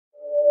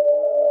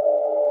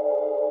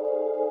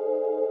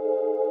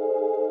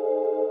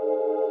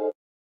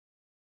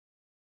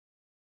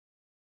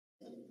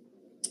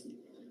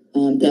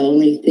The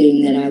only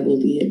thing that I will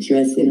be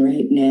addressing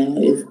right now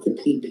is the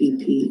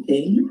PPP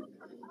thing,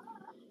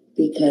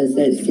 because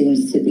that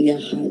seems to be a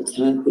hot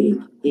topic,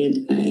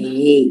 and I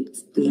hate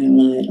being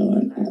lied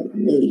on. I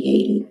really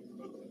hate it.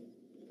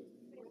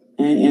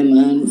 I am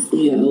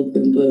honestly an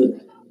open book.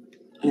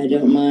 I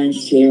don't mind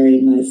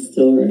sharing my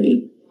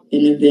story,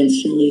 and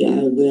eventually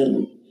I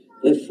will.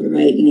 But for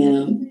right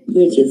now,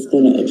 we're just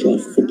going to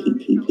address the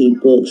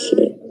PPP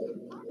bullshit.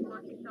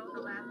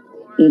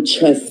 And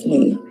trust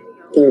me,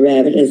 the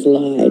rabbit has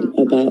lied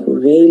about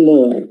way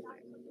more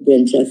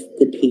than just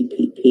the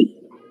PPP.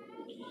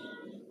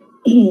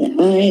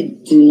 I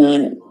do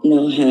not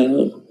know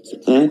how to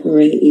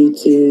operate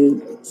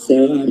YouTube,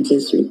 so I'm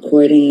just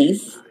recording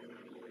this.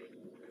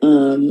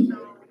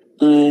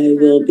 I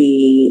will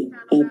be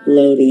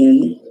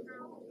uploading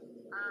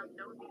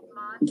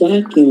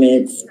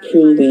documents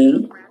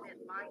proving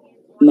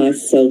my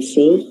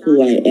social,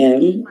 who I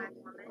am,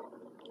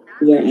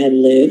 where I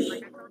live.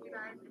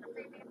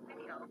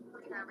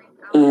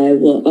 I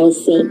will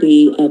also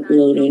be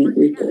uploading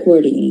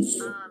recordings.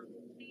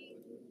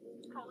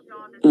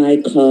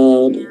 I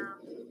called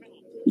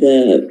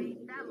the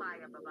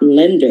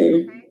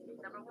lender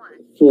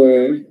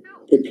for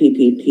the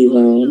PPP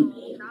loan,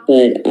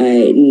 but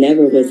I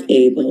never was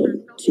able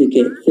to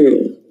get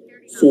through.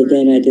 So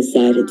then I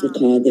decided to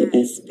call the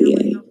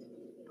SBA.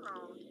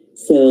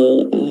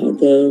 So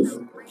those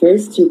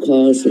first two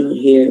calls you'll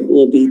hear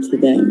will be to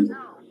them.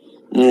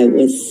 I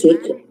was sick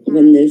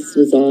when this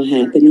was all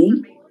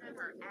happening.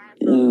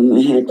 I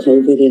had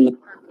COVID and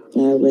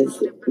I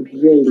was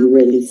really,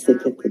 really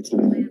sick at the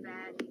time.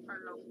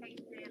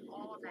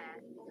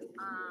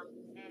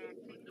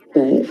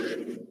 But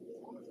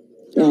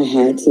I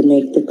had to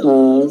make the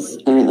calls.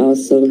 I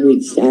also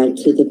reached out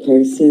to the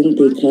person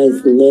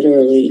because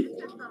literally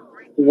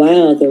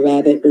while the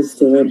rabbit was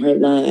doing her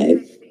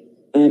live,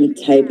 I'm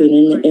typing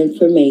in the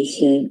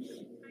information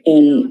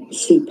and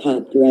she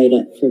popped right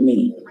up for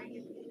me.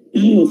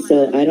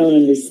 So I don't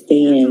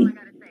understand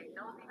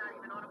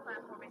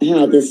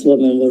how this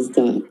woman was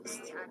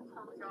doxxed.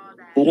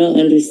 I don't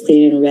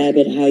understand,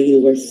 Rabbit, how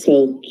you were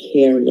so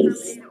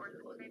careless.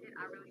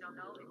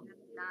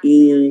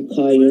 You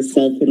call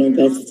yourself an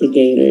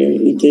investigator.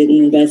 You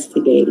didn't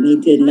investigate.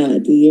 You did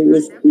not do your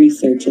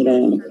research at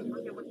all.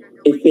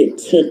 If it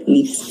took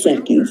me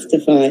seconds to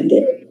find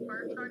it.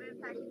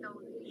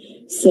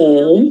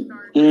 So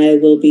I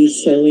will be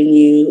showing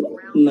you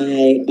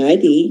my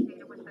ID.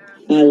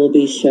 I will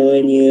be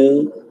showing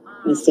you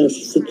a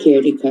social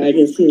security card.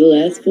 You'll see the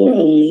last four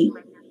only.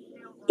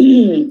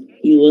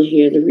 You will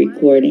hear the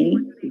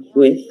recording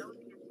with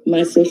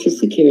my social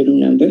security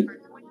number.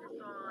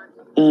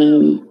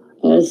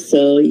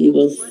 Also, you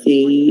will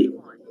see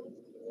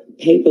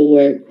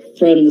paperwork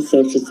from the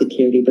Social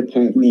Security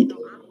Department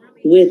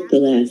with the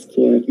last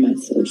four of my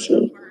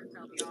social.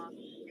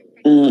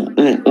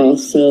 I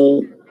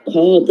also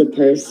called the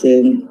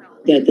person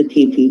that the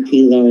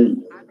PPP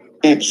loan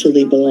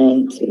actually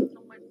belonged to.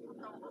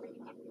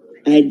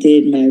 I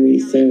did my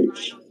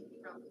research.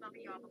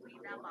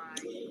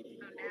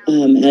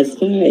 As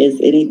far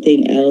as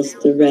anything else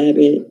the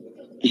rabbit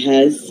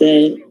has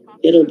said,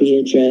 it'll be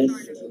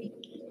addressed.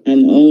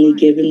 I'm only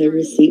giving the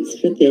receipts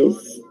for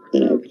this,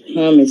 but I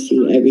promise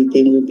you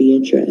everything will be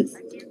addressed.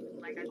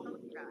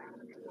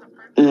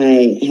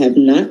 I have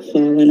not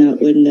fallen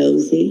out with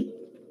Nosey.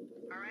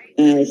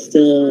 I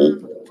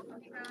still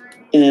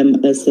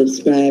am a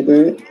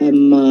subscriber, a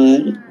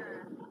mod,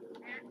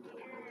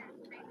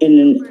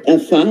 and a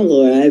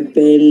follower. I've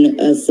been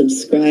a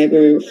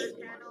subscriber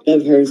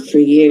of hers for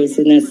years,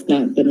 and that's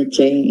not going to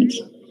change.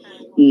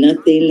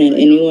 Nothing that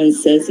anyone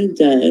says it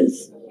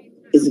does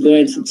is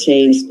going to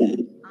change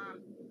that.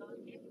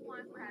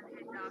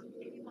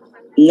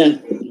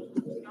 Nothing.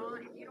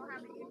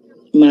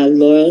 My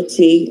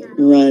loyalty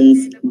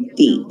runs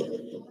deep.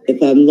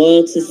 If I'm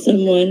loyal to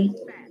someone,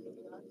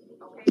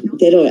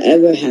 they don't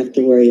ever have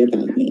to worry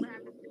about me.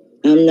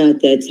 I'm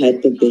not that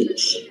type of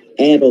bitch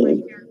at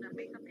all.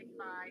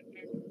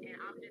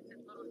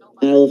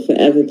 I will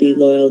forever be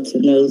loyal to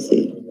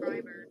Nosey.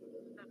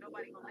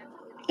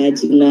 I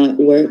do not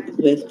work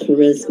with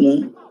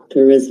Karizma.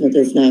 Karizma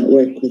does not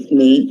work with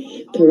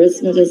me.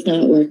 Karizma does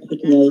not work with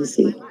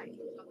Nosey.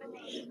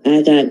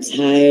 I got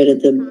tired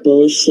of the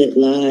bullshit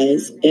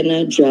lies and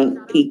I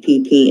dropped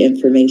PPP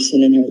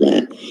information in her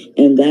lap.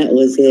 And that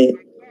was it.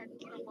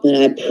 But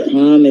I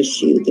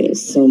promise you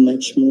there's so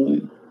much more.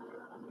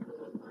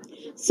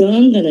 So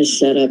I'm going to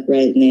shut up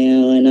right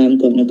now and I'm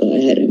going to go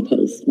ahead and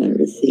post my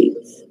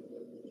receipts.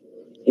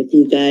 If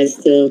you guys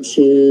still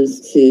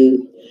choose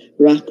to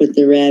rock with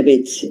the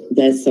rabbit,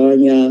 that's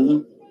on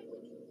y'all.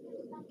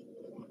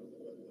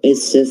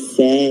 It's just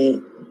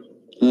sad,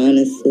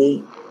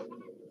 honestly.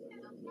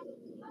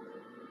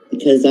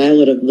 Because I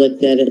would have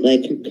looked at it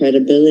like her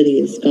credibility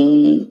is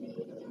gone.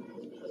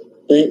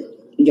 But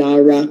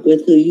y'all rock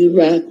with who you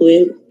rock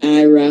with.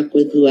 I rock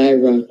with who I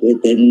rock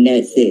with. And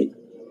that's it.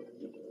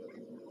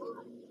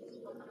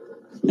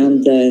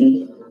 I'm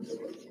done.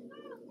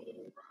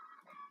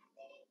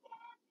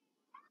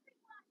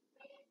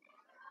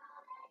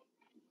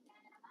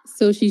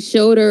 So she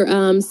showed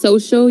her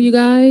social, you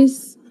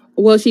guys.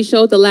 Well, she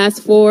showed the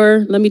last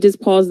 4. Let me just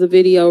pause the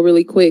video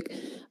really quick.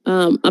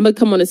 I'm going to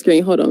come on the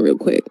screen. Hold on real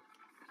quick.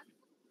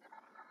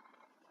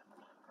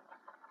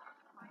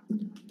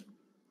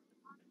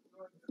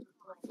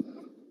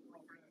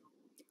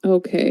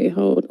 Okay,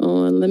 hold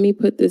on. Let me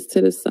put this to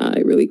the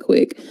side really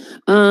quick.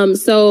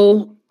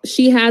 So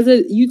she has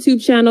a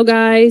YouTube channel,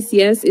 guys.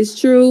 Yes,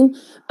 it's true.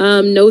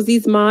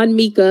 Nosey's mod,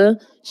 Meika.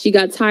 She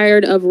got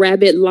tired of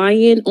Rabbit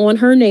lying on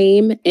her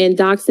name and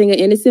doxing an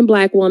innocent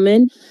Black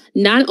woman.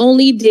 Not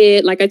only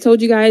did, like I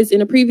told you guys in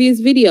a previous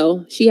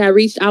video, she had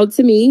reached out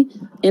to me,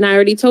 and I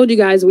already told you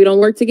guys we don't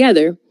work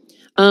together.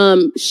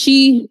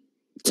 She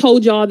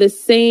told y'all the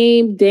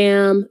same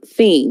damn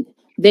thing.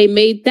 They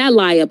made that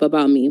lie up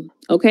about me.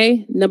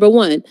 Okay, number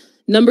 1.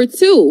 Number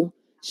 2,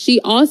 she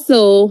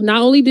also,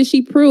 not only did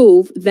she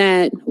prove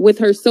that with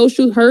her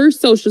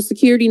social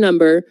security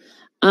number,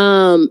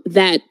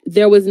 that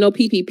there was no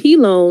PPP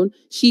loan,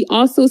 she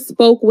also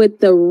spoke with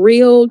the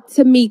real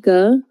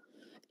Tamika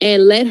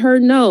and let her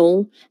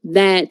know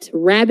that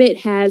Rabbit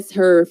has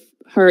her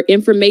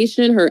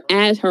information,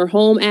 her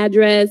home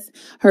address,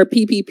 her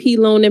PPP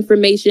loan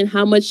information,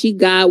 how much she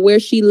got,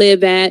 where she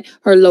live at,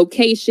 her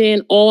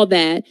location, all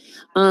that,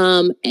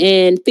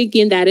 and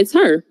thinking that it's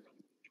her.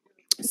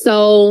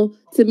 So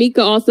Tamika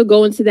also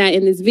go into that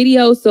in this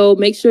video. So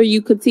make sure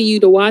you continue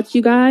to watch,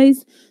 you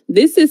guys.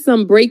 This is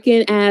some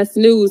breaking ass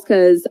news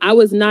because I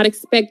was not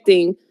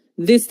expecting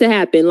this to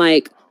happen.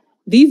 Like,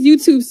 these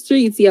YouTube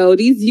streets, yo,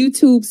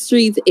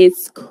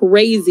 it's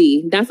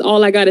crazy. That's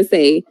all I got to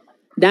say.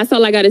 That's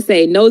all I got to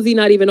say. Nosey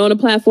not even on the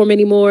platform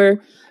anymore.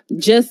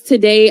 Just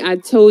today, I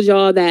told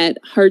y'all that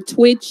her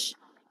Twitch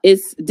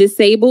is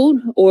disabled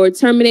or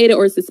terminated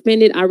or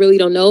suspended. I really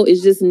don't know.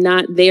 It's just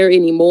not there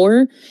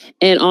anymore.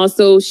 And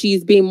also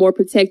she's being more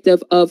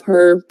protective of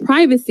her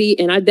privacy.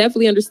 And I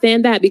definitely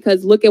understand that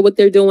because look at what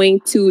they're doing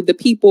to the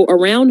people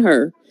around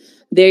her.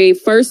 They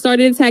first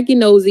started attacking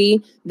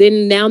Nosey.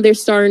 Then now they're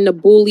starting to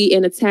bully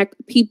and attack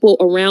people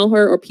around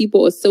her or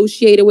people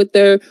associated with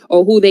her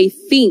or who they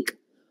think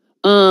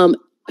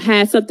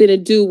has something to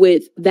do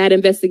with that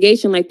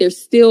investigation. Like, they're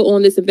still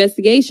on this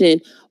investigation.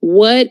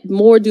 What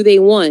more do they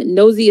want?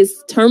 Nosey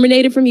is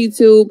terminated from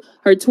YouTube.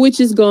 Her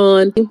Twitch is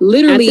gone.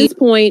 Literally, at this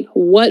point,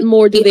 what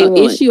more do they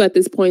want? Issue at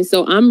this point.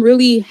 So I'm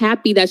really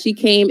happy that she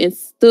came and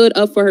stood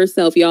up for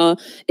herself, y'all.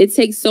 It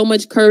takes so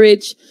much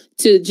courage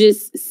to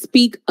just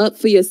speak up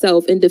for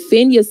yourself and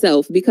defend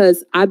yourself,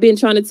 because I've been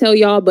trying to tell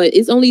y'all, but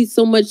it's only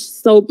so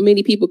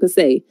many people could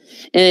say.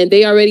 And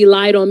they already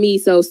lied on me.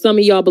 So some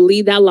of y'all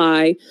believe that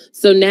lie.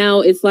 So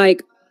now it's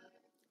like,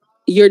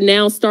 you're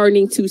now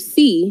starting to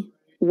see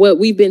what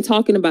we've been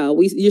talking about.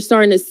 You're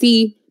starting to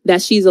see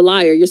that she's a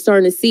liar. You're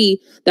starting to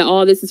see that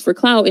all this is for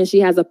clout and she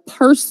has a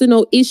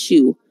personal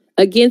issue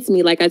against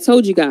me. Like I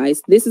told you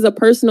guys, this is a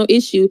personal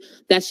issue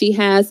that she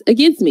has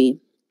against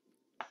me.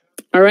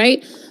 All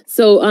right.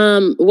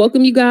 So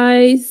welcome, you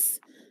guys.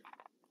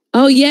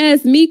 Oh,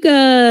 yes,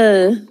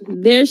 Meika.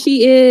 There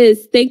she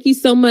is. Thank you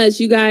so much,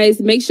 you guys.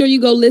 Make sure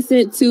you go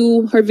listen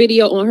to her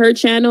video on her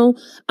channel.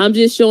 I'm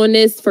just showing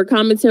this for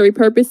commentary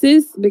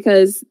purposes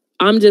because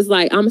I'm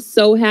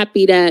so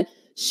happy that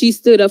she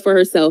stood up for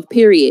herself,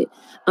 period.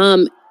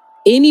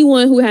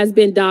 Anyone who has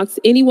been doxxed,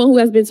 anyone who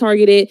has been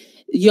targeted,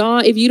 y'all,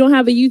 if you don't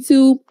have a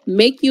YouTube,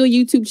 make you a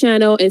YouTube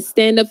channel and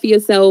stand up for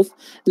yourself.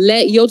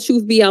 Let your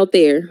truth be out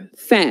there.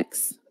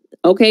 Facts.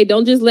 Okay,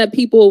 don't just let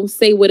people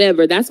say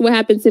whatever. That's what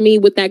happened to me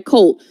with that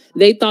cult.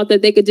 They thought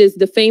that they could just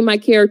defame my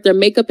character,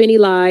 make up any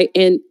lie,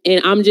 and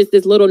I'm just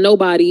this little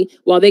nobody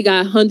while they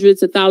got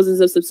hundreds of thousands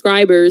of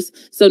subscribers.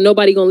 So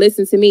nobody gonna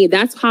listen to me.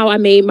 That's how I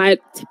made my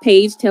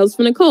page Tales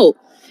from the Cult.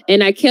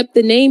 And I kept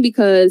the name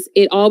because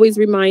it always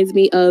reminds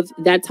me of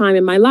that time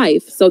in my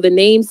life. So the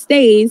name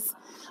stays,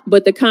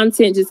 but the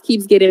content just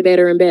keeps getting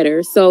better and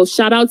better. So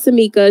shout out to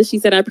Meika. She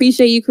said, I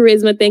appreciate you,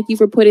 Karizma. Thank you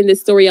for putting this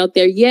story out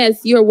there.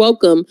 Yes, you're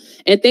welcome.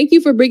 And thank you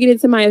for bringing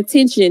it to my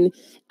attention.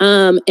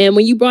 And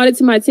when you brought it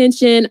to my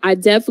attention, I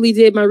definitely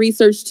did my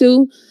research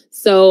too.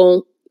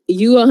 So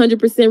you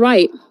 100%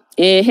 right.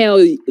 And hell,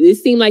 it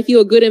seemed like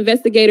you're a good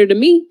investigator to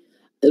me.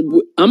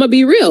 I'm going to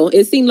be real.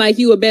 It seemed like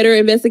you a better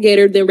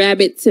investigator than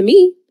Rabbit to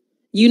me.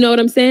 You know what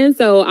I'm saying?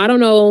 So I don't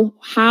know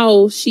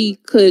how she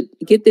could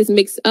get this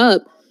mixed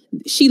up.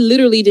 She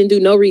literally didn't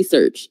do no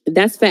research.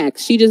 That's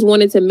facts. She just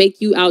wanted to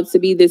make you out to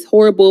be this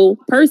horrible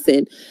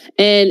person.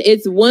 And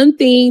it's one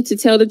thing to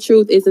tell the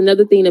truth. It's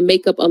another thing to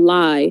make up a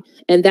lie.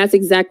 And that's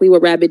exactly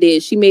what Rabbit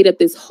did. She made up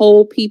this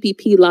whole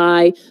PPP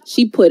lie.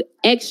 She put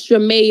extra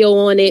mayo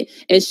on it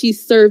and she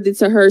served it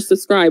to her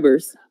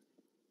subscribers.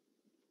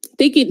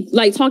 Talking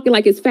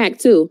like it's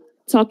fact too.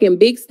 Talking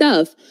big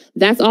stuff.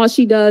 That's all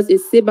she does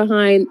is sit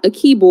behind a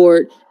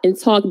keyboard and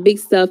talk big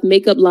stuff,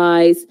 make up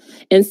lies.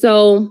 And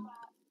so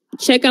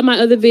check out my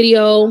other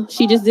video.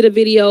 She just did a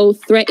video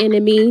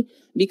threatening me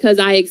because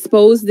I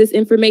exposed this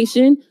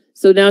information.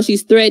 So now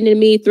she's threatening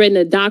me,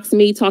 threatening to dox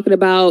me, talking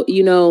about,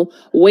 you know,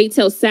 wait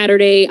till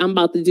Saturday. I'm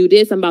about to do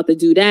this. I'm about to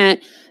do that.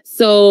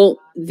 So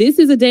this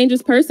is a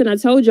dangerous person. I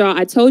told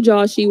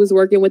y'all she was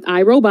working with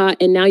iRobot,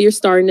 and now you're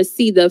starting to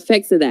see the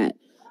effects of that.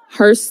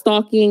 Her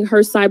stalking,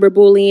 her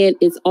cyberbullying,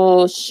 it's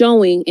all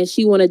showing, and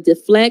she want to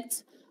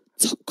deflect,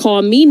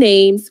 call me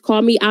names,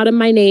 call me out of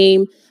my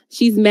name.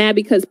 She's mad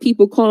because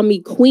people call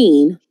me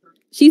queen.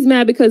 She's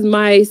mad because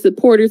my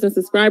supporters and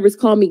subscribers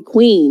call me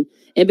queen,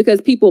 and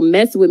because people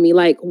mess with me.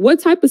 Like, what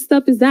type of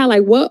stuff is that?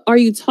 Like, what are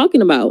you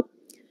talking about?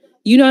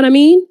 You know what I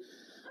mean?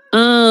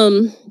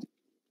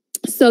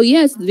 So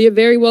yes, you're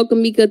very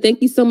welcome, Meika.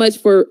 Thank you so much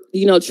for,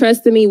 you know,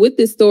 trusting me with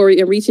this story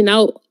and reaching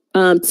out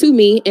to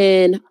me.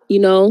 And, you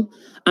know,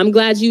 I'm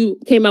glad you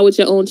came out with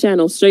your own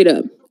channel, straight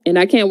up. And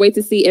I can't wait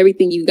to see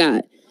everything you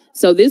got.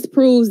 So this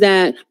proves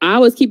that I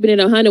was keeping it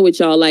 100 with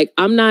y'all. Like,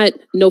 I'm not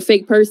no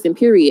fake person,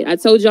 period. I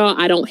told y'all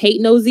I don't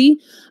hate Nosey,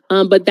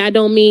 but that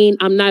don't mean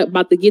I'm not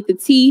about to get the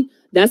tea.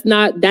 That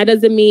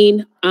doesn't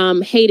mean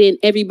I'm hating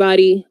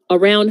everybody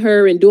around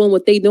her and doing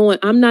what they doing.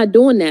 I'm not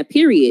doing that,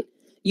 period.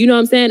 You know what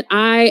I'm saying?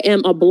 I am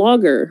a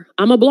blogger.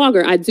 I'm a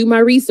blogger. I do my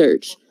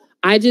research.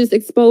 I just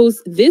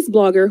exposed this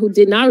blogger who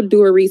did not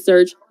do her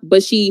research,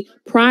 but she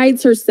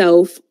prides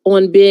herself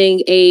on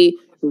being a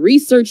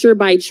researcher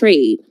by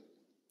trade.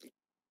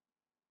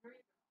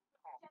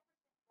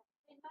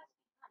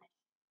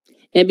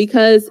 And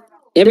because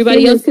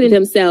everybody else could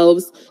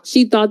themselves,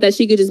 she thought that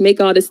she could just make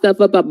all this stuff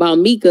up about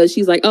Meika.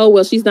 She's like, oh,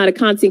 well, she's not a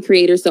content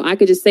creator, so I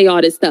could just say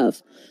all this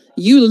stuff.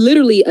 You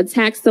literally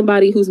attack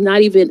somebody who's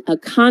not even a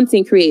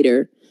content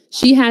creator.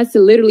 She has to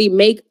literally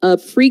make a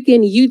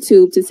freaking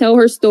YouTube to tell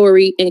her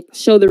story and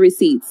show the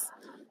receipts.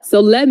 So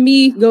let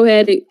me go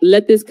ahead and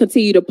let this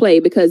continue to play,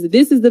 because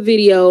this is the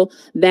video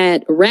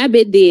that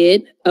Rabbit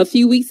did a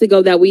few weeks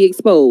ago that we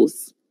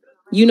exposed.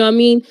 You know what I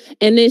mean?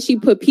 And then she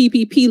put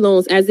PPP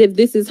loans as if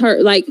this is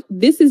her. Like,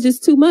 this is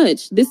just too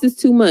much. This is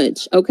too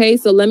much. Okay,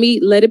 so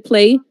let it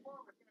play.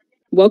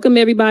 Welcome,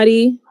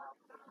 everybody.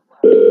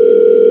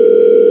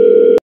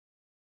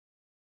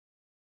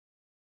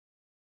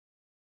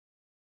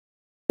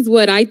 This is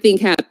what I think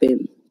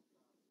happened.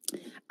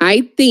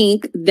 I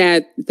think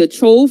that the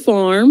troll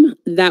farm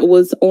that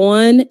was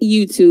on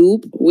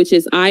YouTube, which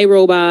is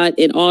iRobot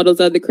and all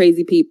those other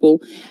crazy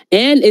people,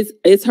 and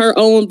it's her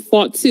own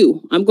fault too.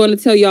 I'm going to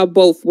tell y'all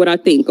both what I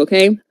think,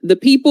 okay? The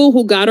people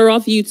who got her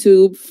off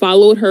YouTube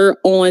followed her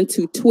on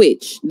to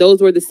Twitch.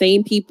 Those were the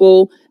same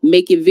people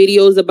making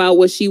videos about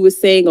what she was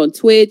saying on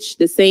Twitch,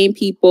 the same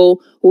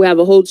people who have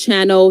a whole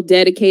channel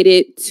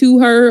dedicated to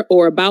her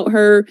or about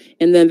her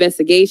and the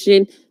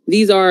investigation.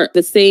 These are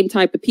the same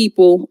type of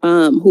people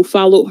who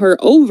followed her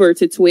over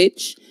to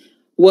Twitch,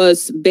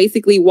 was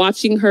basically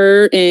watching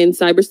her and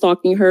cyber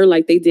stalking her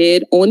like they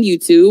did on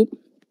YouTube.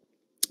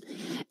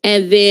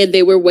 And then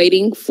they were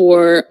waiting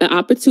for an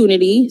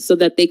opportunity so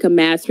that they could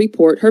mass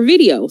report her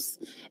videos.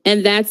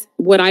 And that's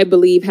what I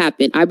believe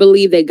happened. I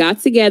believe they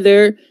got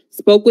together,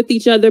 spoke with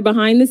each other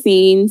behind the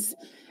scenes,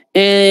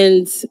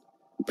 and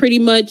pretty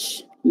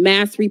much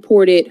mass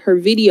reported her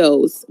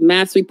videos,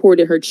 mass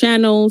reported her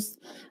channels.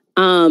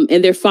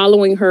 And they're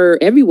following her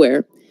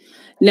everywhere.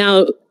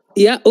 Now,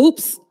 yeah,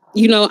 oops.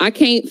 You know, I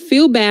can't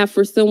feel bad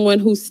for someone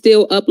who's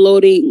still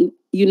uploading.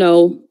 You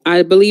know,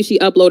 I believe she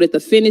uploaded the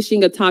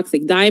finishing a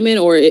toxic diamond,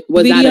 or it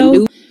was that a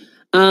new.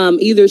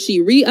 Either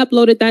she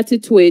re-uploaded that to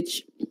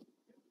Twitch,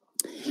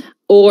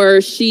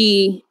 or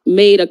she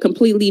made a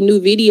completely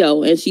new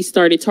video and she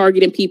started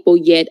targeting people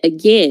yet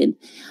again.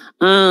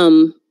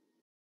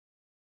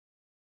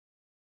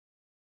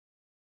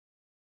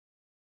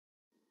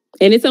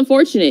 And it's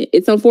unfortunate.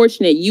 It's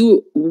unfortunate.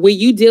 When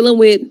you dealing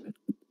with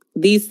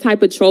these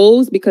type of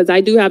trolls, because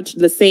I do have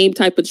the same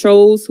type of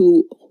trolls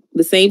who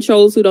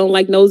don't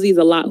like Nosey's,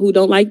 a lot who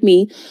don't like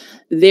me.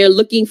 They're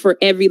looking for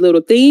every little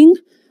thing.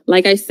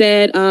 Like I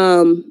said,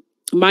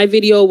 my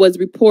video was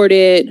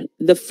reported.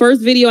 The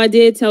first video I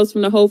did, Tales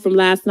from the Hole from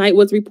last night,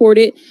 was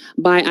reported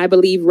by, I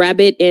believe,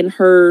 Rabbit and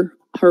her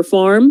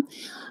farm.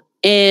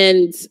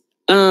 And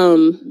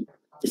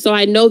so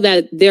I know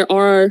that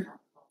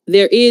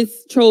there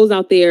is trolls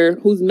out there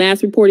who's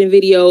mass reporting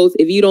videos.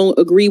 If you don't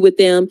agree with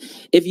them,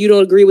 if you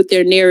don't agree with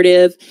their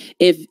narrative,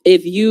 if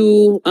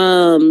you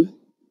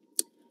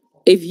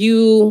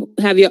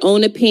have your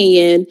own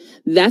opinion,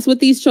 that's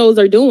what these trolls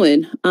are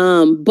doing.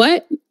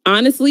 But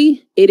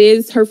honestly, it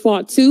is her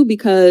fault too,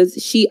 because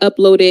she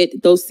uploaded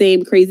those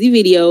same crazy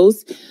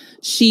videos.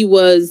 She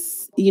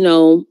was, you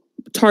know,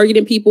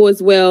 targeting people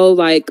as well,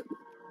 like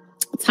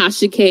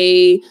Tasha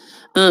K.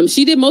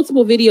 She did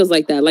multiple videos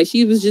like that. Like,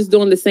 she was just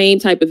doing the same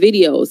type of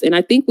videos. And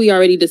I think we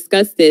already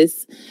discussed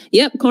this.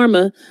 Yep,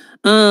 karma.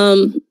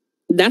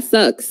 That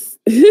sucks.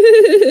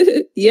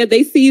 Yeah,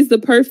 they seized the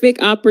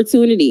perfect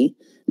opportunity.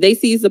 They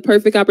seized the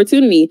perfect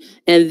opportunity.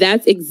 And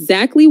that's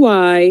exactly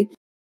why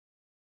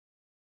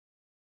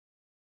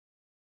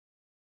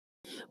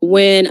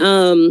when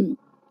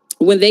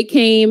they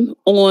came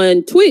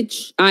on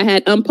Twitch, I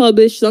had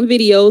unpublished some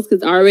videos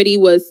because I already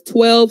was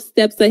 12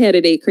 steps ahead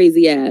of their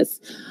crazy ass.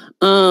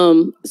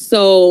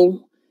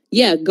 So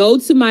yeah, go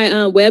to my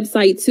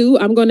website too.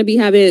 I'm going to be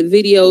having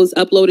videos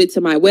uploaded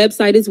to my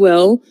website as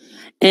well.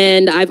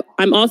 And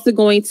I'm also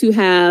going to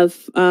have,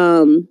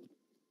 and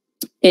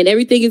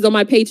everything is on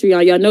my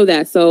Patreon. Y'all know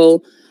that.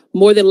 So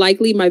more than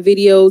likely my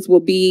videos will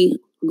be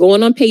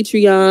going on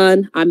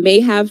Patreon. I may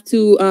have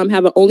to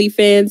have an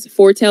OnlyFans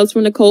for Tales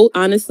from the Cult,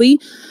 honestly.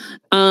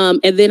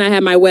 And then I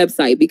have my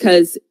website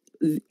because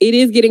it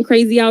is getting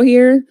crazy out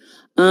here.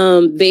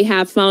 They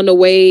have found a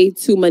way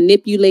to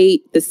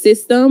manipulate the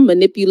system,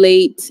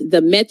 manipulate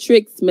the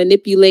metrics,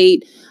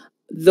 manipulate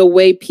the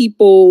way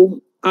people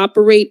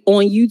operate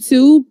on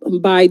YouTube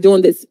by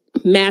doing this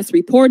mass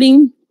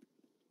reporting.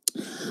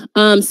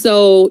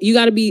 So you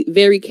got to be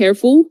very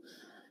careful.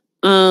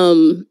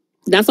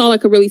 That's all I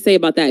could really say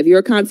about that. If you're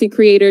a content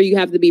creator, you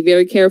have to be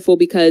very careful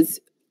because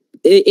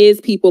it is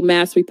people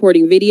mass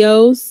reporting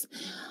videos.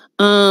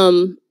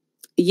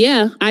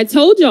 Yeah, I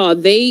told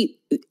y'all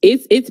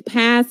it's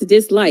past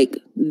dislike.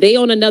 They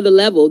on another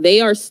level. They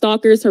are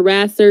stalkers,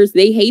 harassers.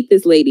 They hate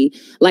this lady.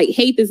 Like,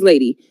 hate this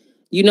lady.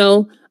 You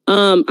know,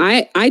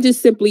 I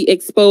just simply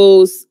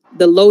expose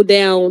the low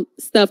down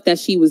stuff that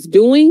she was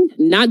doing,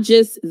 not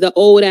just the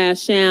old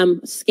ass sham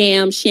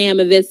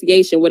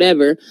investigation,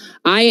 whatever.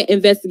 I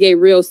investigate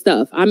real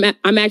stuff.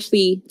 I'm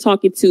actually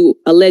talking to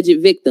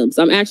alleged victims.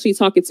 I'm actually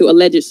talking to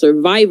alleged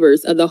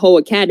survivors of the whole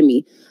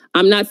academy.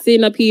 I'm not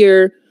sitting up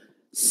here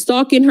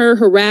stalking her,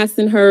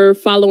 harassing her,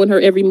 following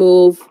her every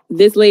move.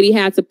 This lady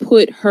had to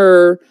put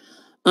her,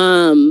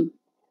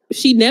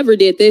 she never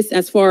did this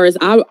as far as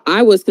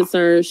I was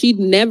concerned. She'd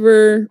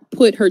never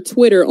put her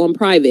Twitter on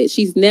private.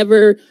 She's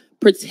never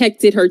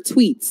protected her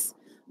tweets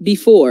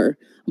before.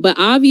 But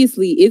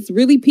obviously, it's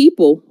really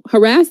people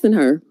harassing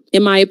her,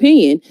 in my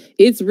opinion.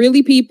 It's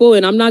really people,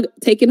 and I'm not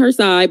taking her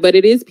side, but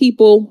it is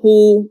people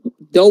who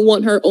don't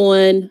want her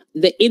on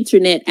the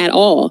internet at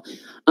all.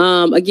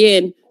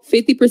 Again,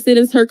 50%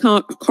 is her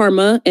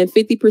karma, and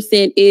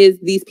 50% is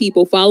these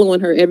people following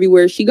her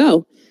everywhere she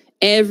go.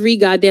 Every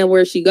goddamn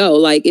where she go.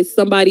 Like, it's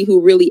somebody who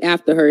really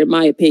after her, in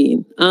my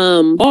opinion.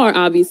 Or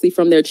obviously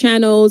from their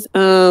channels.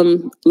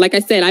 Like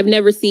I said, I've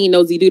never seen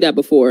Nosey do that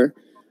before.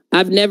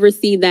 I've never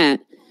seen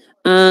that.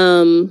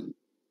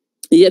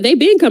 Yeah, they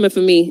been coming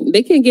for me.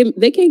 They can't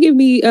give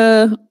me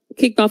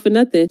kicked off of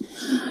nothing.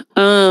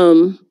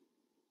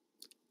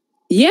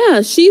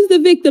 Yeah, she's the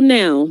victim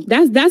now.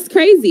 That's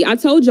crazy. I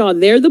told y'all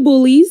they're the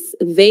bullies.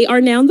 They are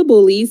now the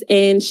bullies,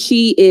 and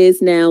she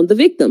is now the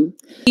victim.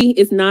 She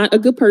is not a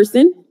good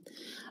person,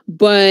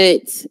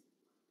 but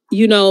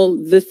you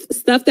know, the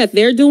stuff that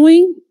they're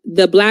doing,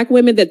 the black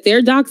women that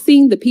they're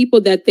doxing, the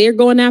people that they're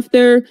going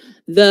after,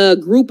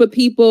 the group of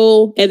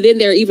people, and then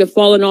they're even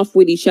falling off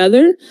with each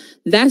other.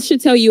 That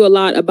should tell you a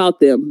lot about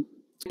them.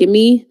 Give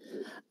me,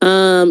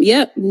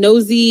 yep,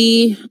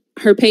 Nosey,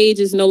 her page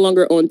is no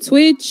longer on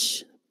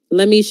Twitch.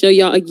 Let me show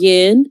y'all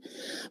again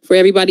for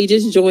everybody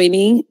just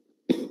joining.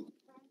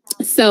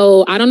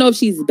 So I don't know if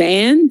she's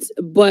banned,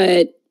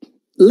 but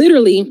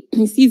literally,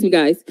 excuse me,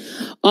 guys,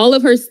 all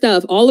of her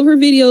stuff, all of her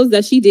videos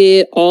that she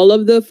did, all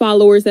of the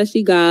followers that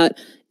she got,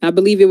 I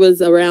believe it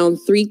was around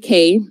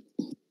 3K.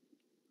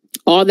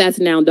 All that's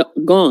now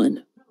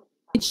gone.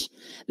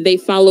 They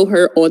follow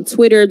her on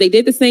Twitter. They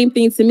did the same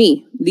thing to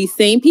me. These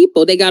same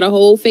people, they got a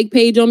whole fake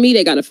page on me.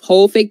 They got a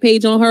whole fake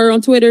page on her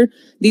on Twitter.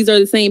 These are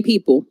the same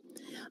people.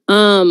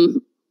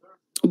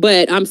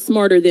 But I'm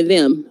smarter than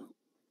them.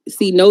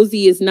 See,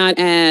 Nosey is not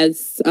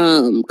as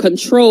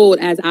controlled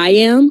as I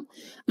am.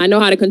 I know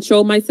how to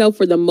control myself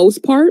for the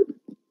most part.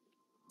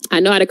 I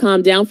know how to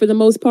calm down for the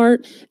most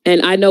part.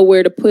 And I know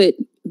where to put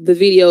the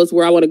videos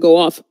where I want to go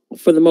off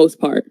for the most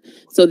part.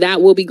 So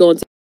that will be going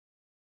to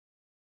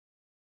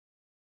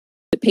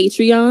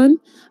Patreon.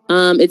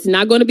 It's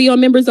not going to be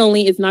on members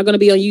only. It's not going to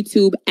be on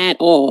YouTube at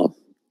all.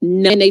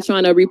 No, and they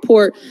trying to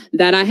report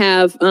that I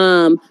have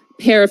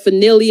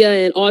paraphernalia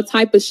and all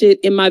type of shit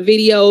in my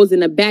videos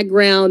in the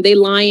background. They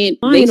lying.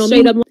 They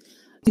straight up.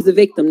 She's a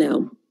victim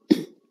now.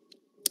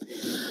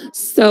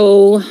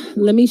 So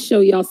let me show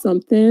y'all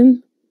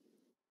something.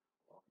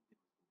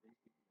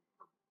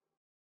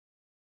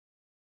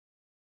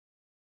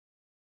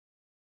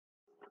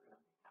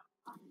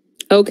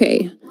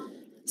 Okay.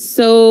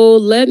 So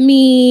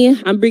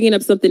I'm bringing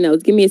up something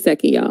else. Give me a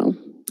second, y'all.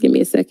 Give me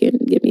a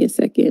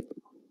second.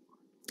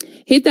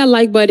 Hit that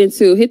like button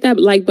too. Hit that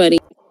like button.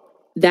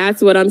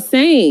 That's what I'm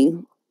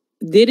saying.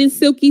 Didn't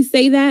Silky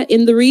say that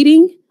in the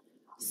reading?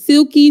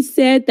 Silky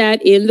said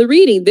that in the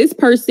reading. This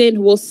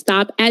person will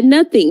stop at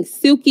nothing.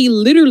 Silky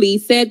literally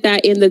said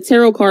that in the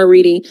tarot card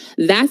reading.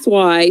 That's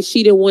why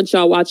she didn't want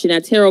y'all watching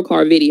that tarot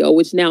card video,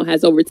 which now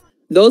has over...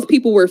 Those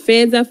people were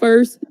fans at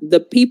first.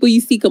 The people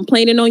you see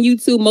complaining on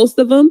YouTube, most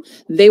of them,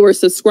 they were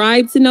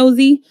subscribed to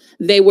Nosey.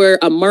 They were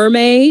a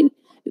mermaid.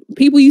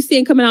 People you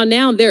seeing coming out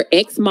now, they're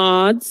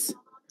ex-mods,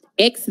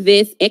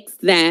 ex-this,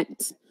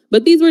 ex-that.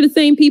 But these were the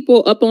same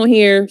people up on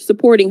here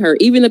supporting her.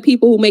 Even the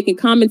people who making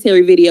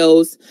commentary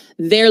videos,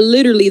 they're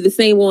literally the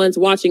same ones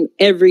watching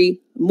every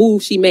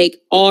move she make,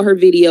 all her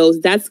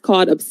videos. That's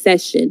called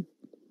obsession.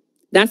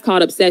 That's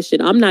called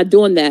obsession. I'm not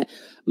doing that.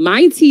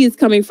 My tea is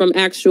coming from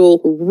actual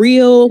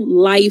real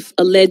life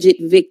alleged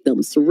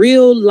victims,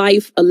 real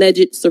life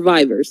alleged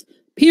survivors,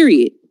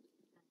 period.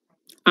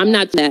 I'm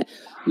not that.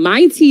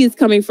 My tea is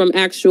coming from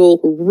actual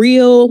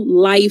real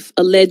life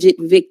alleged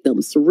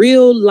victims,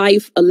 real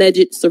life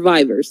alleged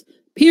survivors,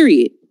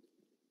 period.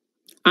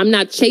 I'm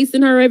not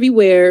chasing her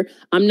everywhere.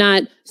 I'm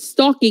not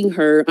stalking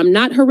her. I'm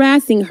not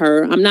harassing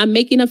her. I'm not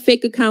making a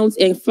fake accounts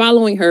and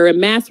following her and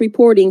mass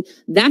reporting.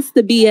 That's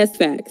the BS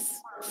facts.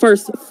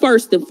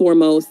 First and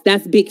foremost,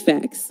 that's big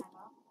facts.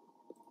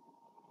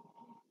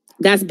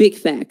 That's big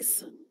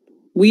facts.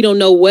 We don't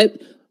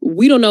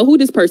know who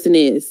this person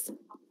is.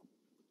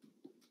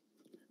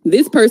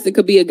 This person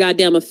could be a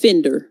goddamn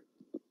offender.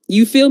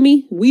 You feel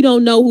me? We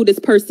don't know who this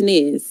person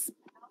is.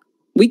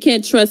 We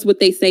can't trust what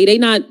they say. They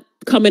not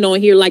coming on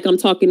here like I'm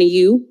talking to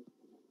you.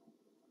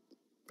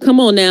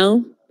 Come on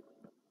now.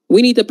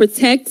 We need to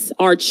protect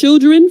our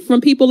children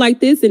from people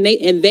like this, and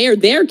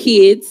their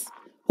kids,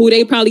 who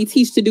they probably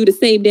teach to do the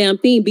same damn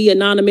thing, be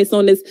anonymous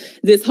on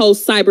this whole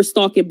cyber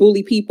stalk and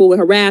bully people and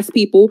harass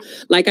people.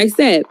 Like I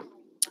said,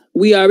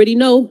 we already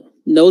know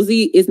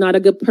Nosey is not a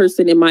good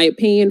person, in my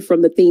opinion,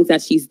 from the things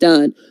that she's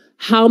done.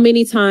 How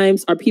many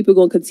times are people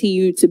going to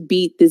continue to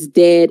beat this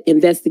dead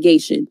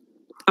investigation?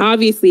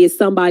 Obviously, it's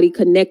somebody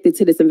connected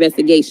to this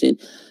investigation.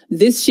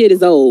 This shit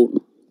is old.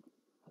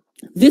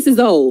 This is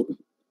old.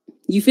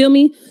 You feel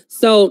me?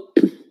 So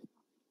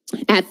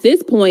at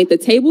this point, the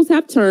tables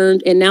have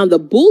turned, and now the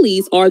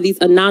bullies are these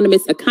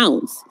anonymous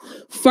accounts.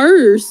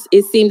 First,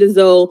 it seemed as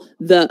though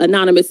the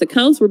anonymous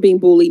accounts were being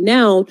bullied.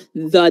 Now,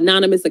 the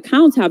anonymous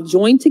accounts have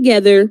joined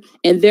together,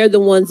 and they're the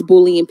ones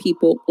bullying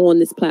people on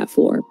this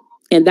platform.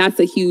 And that's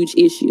a huge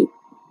issue.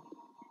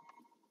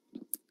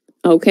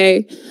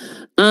 Okay.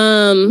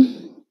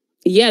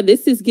 Yeah,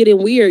 this is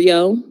getting weird,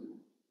 yo.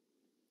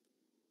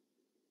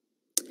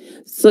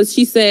 So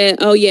she said,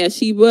 oh yeah,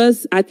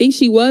 I think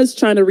she was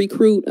trying to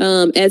recruit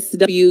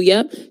SW.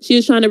 Yep. She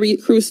was trying to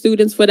recruit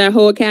students for that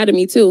whole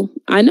academy too.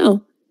 I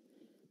know.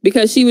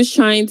 Because she was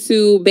trying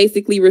to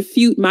basically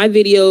refute my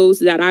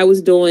videos that I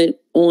was doing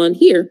on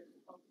here.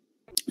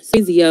 It's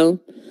easy, yo.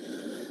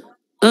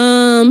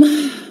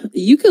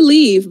 You could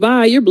leave.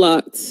 Bye, you're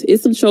blocked.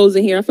 It's some trolls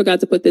in here. I forgot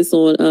to put this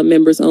on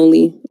members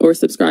only or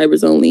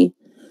subscribers only.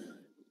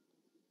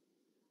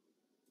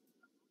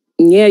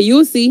 Yeah,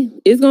 you'll see.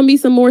 It's going to be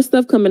some more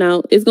stuff coming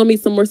out.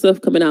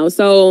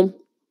 So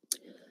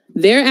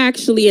they're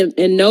actually,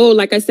 and no,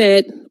 like I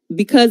said,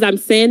 because I'm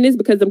saying this,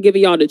 because I'm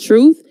giving y'all the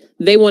truth,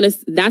 they want to,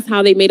 that's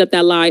how they made up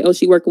that lie. Oh,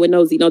 she working with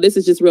Nosey. No, this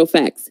is just real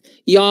facts.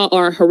 Y'all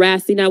are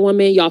harassing that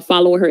woman. Y'all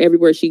following her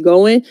everywhere she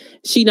going.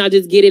 She not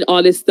just getting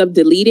all this stuff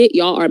deleted.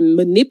 Y'all are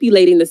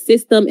manipulating the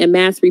system and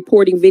mass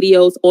reporting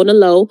videos on the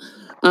low.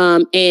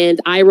 And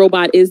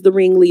iRobot is the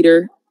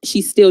ringleader.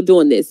 She's still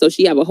doing this. So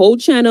she have a whole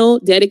channel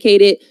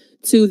dedicated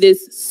to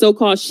this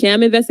so-called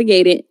sham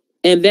investigation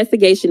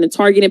and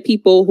targeting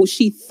people who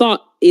she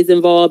thought is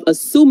involved,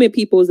 assuming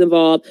people is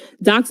involved,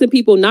 doxing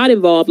people not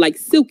involved, like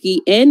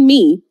Silky and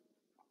me.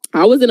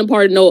 I wasn't a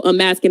part of no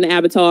unmasking the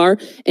avatar,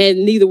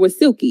 and neither was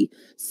Silky.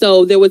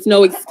 So there was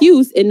no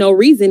excuse and no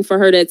reason for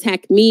her to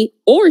attack me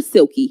or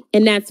Silky,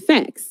 and that's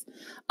facts.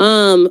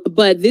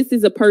 But this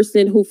is a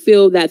person who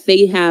feel that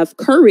they have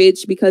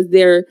courage because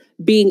they're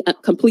being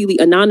completely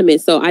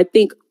anonymous. So I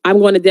think I'm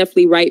going to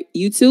definitely write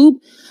YouTube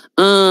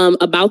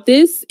about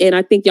this, and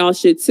I think y'all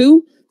should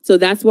too. So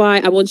that's why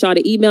I want y'all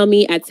to email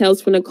me at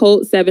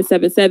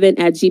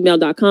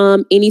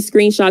talesfromthecult777@gmail.com. Any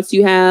screenshots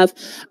you have,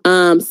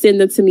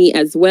 send them to me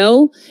as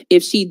well.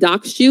 If she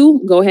doxed you,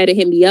 go ahead and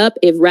hit me up.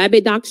 If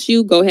Rabbit doxed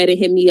you, go ahead and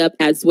hit me up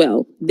as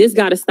well. This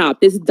got to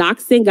stop. This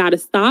doxing got to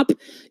stop.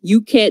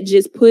 You can't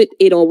just put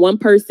it on one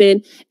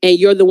person and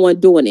you're the one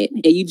doing it,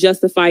 and you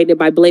justifying it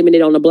by blaming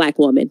it on a black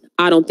woman.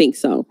 I don't think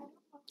so.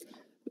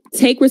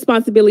 Take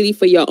responsibility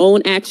for your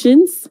own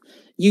actions.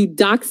 You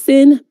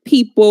doxing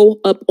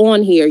people up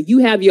on here. You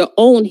have your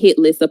own hit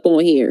list up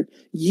on here.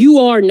 You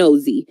are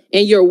Nosey,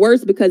 and you're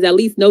worse because at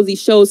least Nosey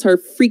shows her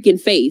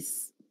freaking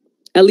face.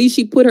 At least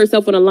she put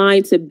herself on a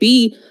line to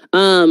be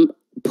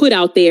put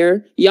out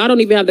there. Y'all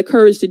don't even have the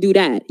courage to do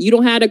that. You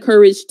don't have the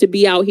courage to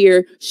be out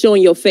here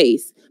showing your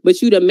face,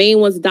 but you the main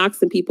ones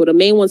doxing people, the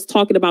main ones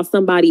talking about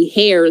somebody's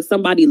hair and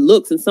somebody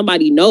looks and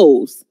somebody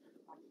knows.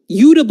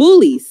 You the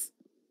bullies,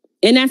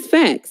 and that's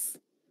facts.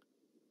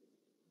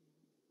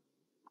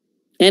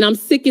 And I'm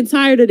sick and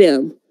tired of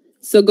them.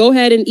 So go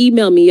ahead and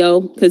email me, yo,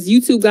 because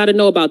YouTube got to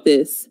know about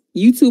this.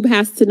 YouTube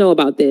has to know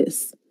about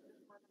this.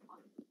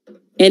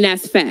 And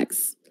that's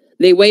facts.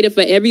 They waited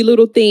for every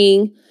little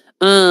thing.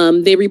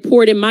 They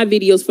reported my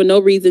videos for no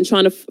reason,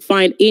 trying to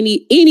find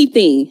any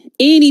freaking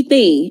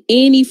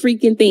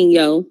thing,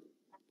 yo.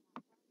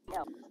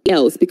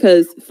 Else,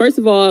 because first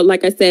of all,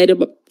 like I said,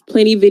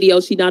 plenty of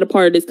videos, she's not a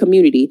part of this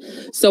community.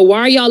 So why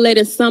are y'all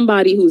letting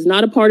somebody who's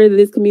not a part of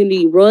this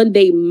community run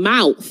their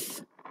mouth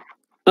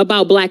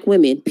about black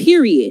women,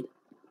 period?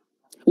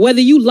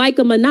 Whether you like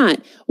them or not,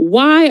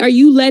 why are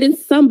you letting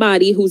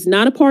somebody who's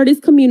not a part of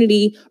this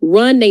community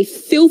run a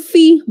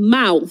filthy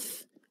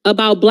mouth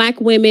about Black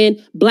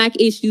women, Black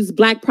issues,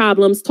 Black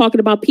problems, talking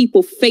about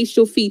people,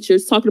 facial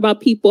features, talking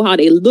about people, how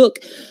they look.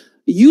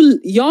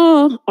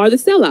 Y'all are the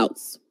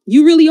sellouts.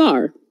 You really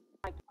are.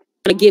 Trying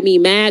to get me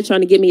mad,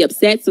 trying to get me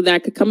upset so that I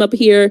could come up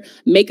here,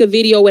 make a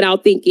video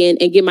without thinking,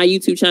 and get my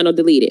YouTube channel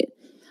deleted.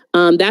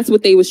 That's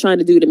what they was trying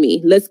to do to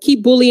me. Let's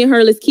keep bullying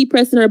her. Let's keep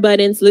pressing her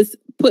buttons. Let's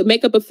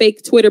make up a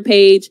fake Twitter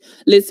page.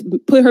 Let's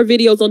put her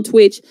videos on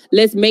Twitch.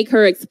 Let's make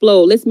her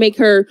explode. Let's make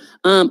her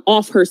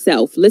off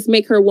herself. Let's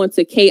make her want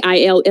to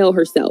KILL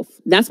herself.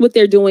 That's what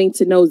they're doing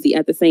to Nosey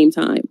at the same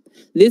time.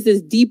 This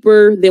is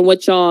deeper than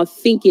what y'all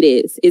think it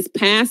is. It's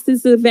past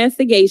this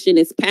investigation.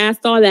 It's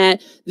past all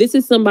that. This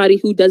is somebody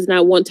who does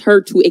not want her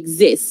to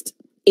exist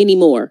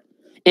anymore.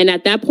 And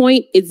at that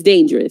point, it's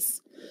dangerous.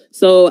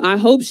 So I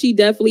hope she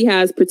definitely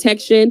has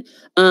protection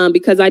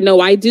because I know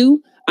I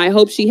do. I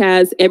hope she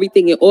has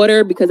everything in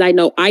order because I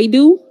know I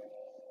do.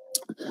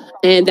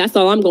 And that's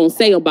all I'm going to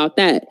say about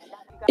that.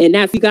 And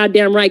that's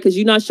goddamn right, because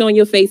you're not showing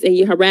your face and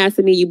you're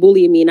harassing me, you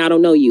bullying me, and I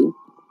don't know you.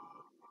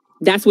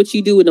 That's what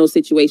you do in those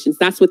situations.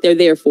 That's what they're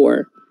there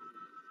for.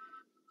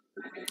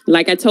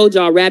 Like I told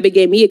y'all, Rabbit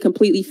gave me a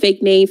completely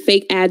fake name,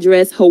 fake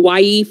address,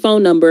 Hawaii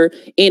phone number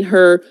in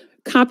her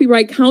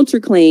copyright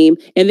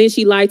counterclaim, and then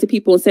she lied to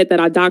people and said that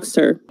I doxed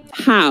her.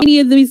 How? Any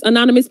of these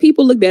anonymous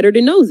people look better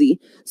than Nosey.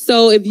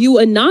 So if you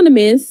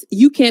anonymous,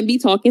 you can't be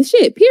talking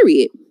shit,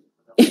 period.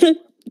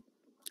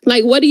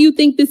 Like, what do you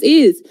think this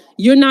is?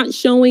 You're not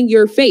showing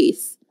your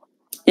face.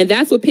 And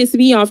that's what pissed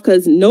me off,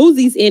 because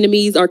Nosey's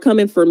enemies are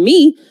coming for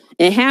me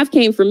and have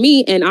came for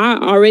me, and I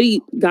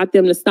already got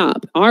them to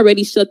stop. I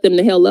already shut them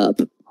the hell up.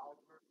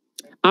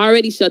 I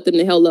already shut them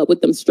the hell up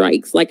with them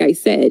strikes. Like I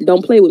said,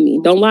 don't play with me.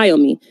 Don't lie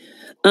on me.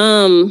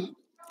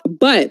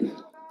 But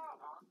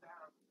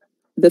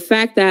the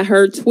fact that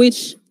her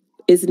Twitch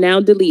is now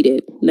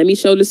deleted. Let me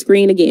show the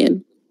screen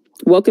again.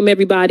 Welcome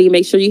everybody.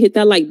 Make sure you hit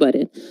that like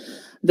button.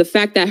 The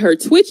fact that her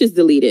Twitch is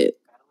deleted.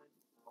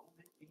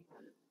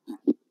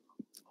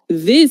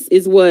 This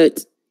is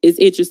what is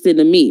interesting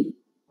to me.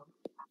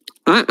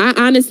 I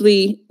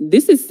honestly,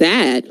 this is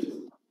sad.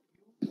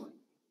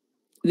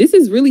 This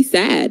is really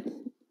sad.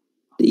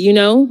 You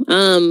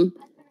know?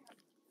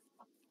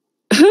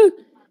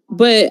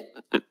 But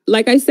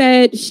like I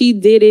said, she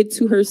did it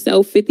to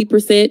herself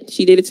 50%.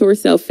 She did it to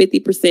herself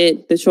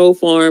 50%. The troll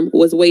farm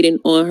was waiting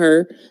on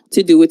her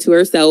to do it to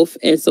herself,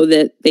 and so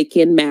that they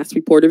can mass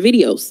report her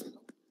videos.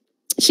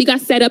 She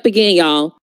got set up again, y'all.